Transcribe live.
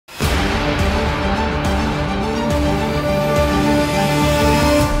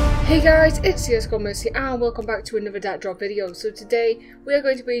Hey guys, it's CSGOMercy and welcome back to another DatDrop video. So today we are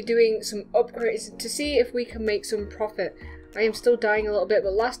going to be doing some upgrades to see if we can make some profit. I am still dying a little bit,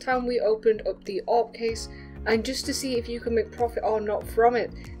 but last time we opened up the ARP case and just to see if you can make profit or not from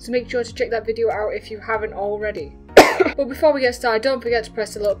it. So make sure to check that video out if you haven't already. But before we get started, don't forget to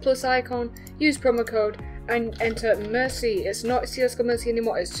press the little plus icon, use promo code and enter Mercy. It's not CSGOMercy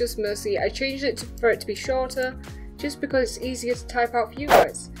anymore, it's just Mercy. I changed it for it to be shorter just because it's easier to type out for you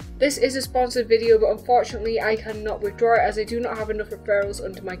guys. This is a sponsored video, but unfortunately I cannot withdraw it as I do not have enough referrals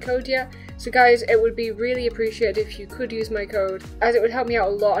under my code yet. So guys, it would be really appreciated if you could use my code, as it would help me out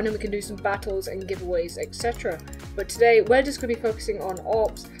a lot and then we can do some battles and giveaways, etc. But today we're just going to be focusing on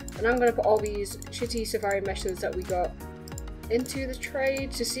ARPs, and I'm going to put all these shitty safari meshes that we got into the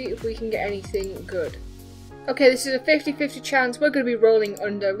trade to see if we can get anything good. Okay, this is a 50-50 chance. We're going to be rolling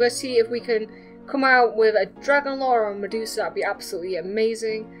under. We're going to see if we can come out with a Dragon Lore or Medusa. That'd be absolutely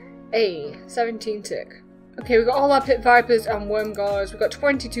amazing. 17 tick. Okay, we've got all our Pit Vipers and Worm Gars. We've got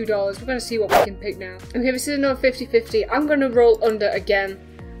 $22. We're going to see what we can pick now. Okay, this is another 50-50. I'm going to roll under again.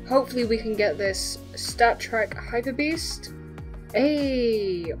 Hopefully we can get this Stat Track Hyper Beast.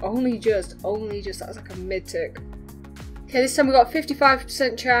 Only just. That's like a mid tick. Okay, this time we got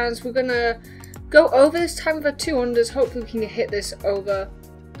 55% chance. We're going to go over this time with our 2 unders. Hopefully we can hit this over.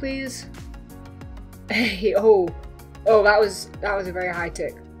 Please. That was a very high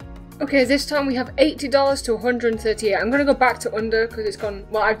tick. Okay, this time we have $80 to 138. I'm gonna go back to under because it's gone.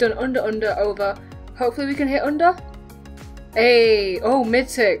 Well, I've done under, over. Hopefully we can hit under. Mid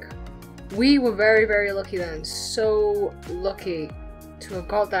tick. We were very lucky then. So lucky to have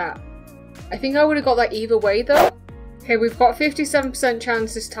got that. I think I would have got that either way though. Okay, we've got 57%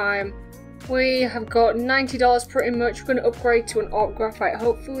 chance this time. We have got $90 pretty much. We're going to upgrade to an ARP Graphite,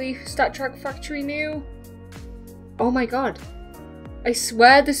 hopefully. Stat Track Factory new. Oh my god. I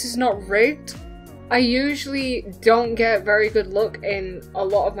swear this is not rigged. I usually don't get very good luck in a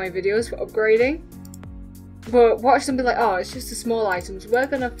lot of my videos for upgrading. But watch them be like, oh, it's just the small items. We're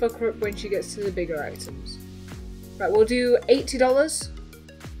going to fuck her up when she gets to the bigger items. Right, we'll do $80.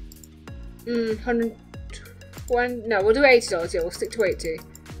 120. No, we'll do $80. Yeah, we'll stick to 80.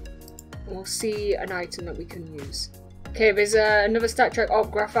 We'll see an item that we can use. Okay, there's another Stat Track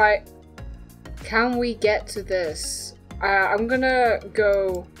ARP Graphite. Can we get to this? I'm gonna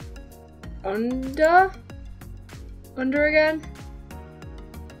go under? Under again?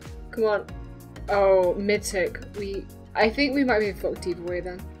 Come on. Oh, mid-tick. I think we might be fucked either way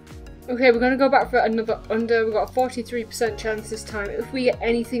then. Okay, we're gonna go back for another under. We've got a 43% chance this time. If we get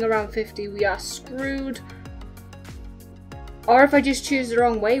anything around 50, we are screwed. Or if I just choose the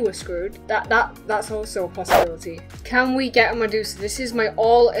wrong way, we're screwed. That's also a possibility. Can we get a Medusa? This is my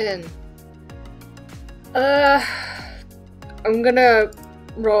all-in. I'm gonna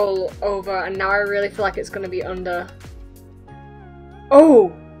roll over, and now I really feel like it's gonna be under.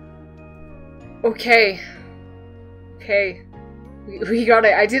 Oh! Okay. Okay. We got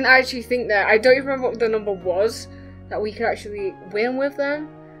it. I didn't actually think that. I don't even remember what the number was that we could actually win with them.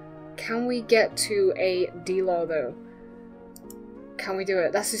 Can we get to a D-Law though? Can we do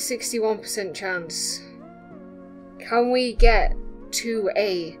it? That's a 61% chance. Can we get to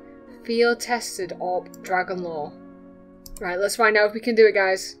a field-tested ARP Dragon Lore? Right, let's find out if we can do it,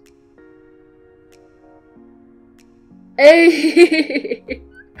 guys.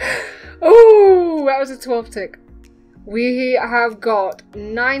 Oh, that was a 12 tick. We have got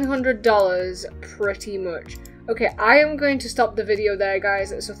 $900 pretty much. Okay, I am going to stop the video there,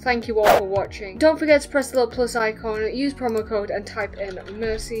 guys, so thank you all for watching. Don't forget to press the little plus icon, use promo code, and type in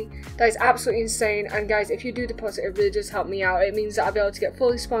Mercy. That is absolutely insane, and guys, if you do deposit, it really does help me out. It means that I'll be able to get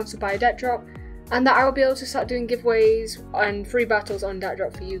fully sponsored by DatDrop, and that I will be able to start doing giveaways and free battles on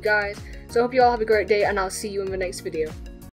DatDrop for you guys. So I hope you all have a great day, and I'll see you in the next video.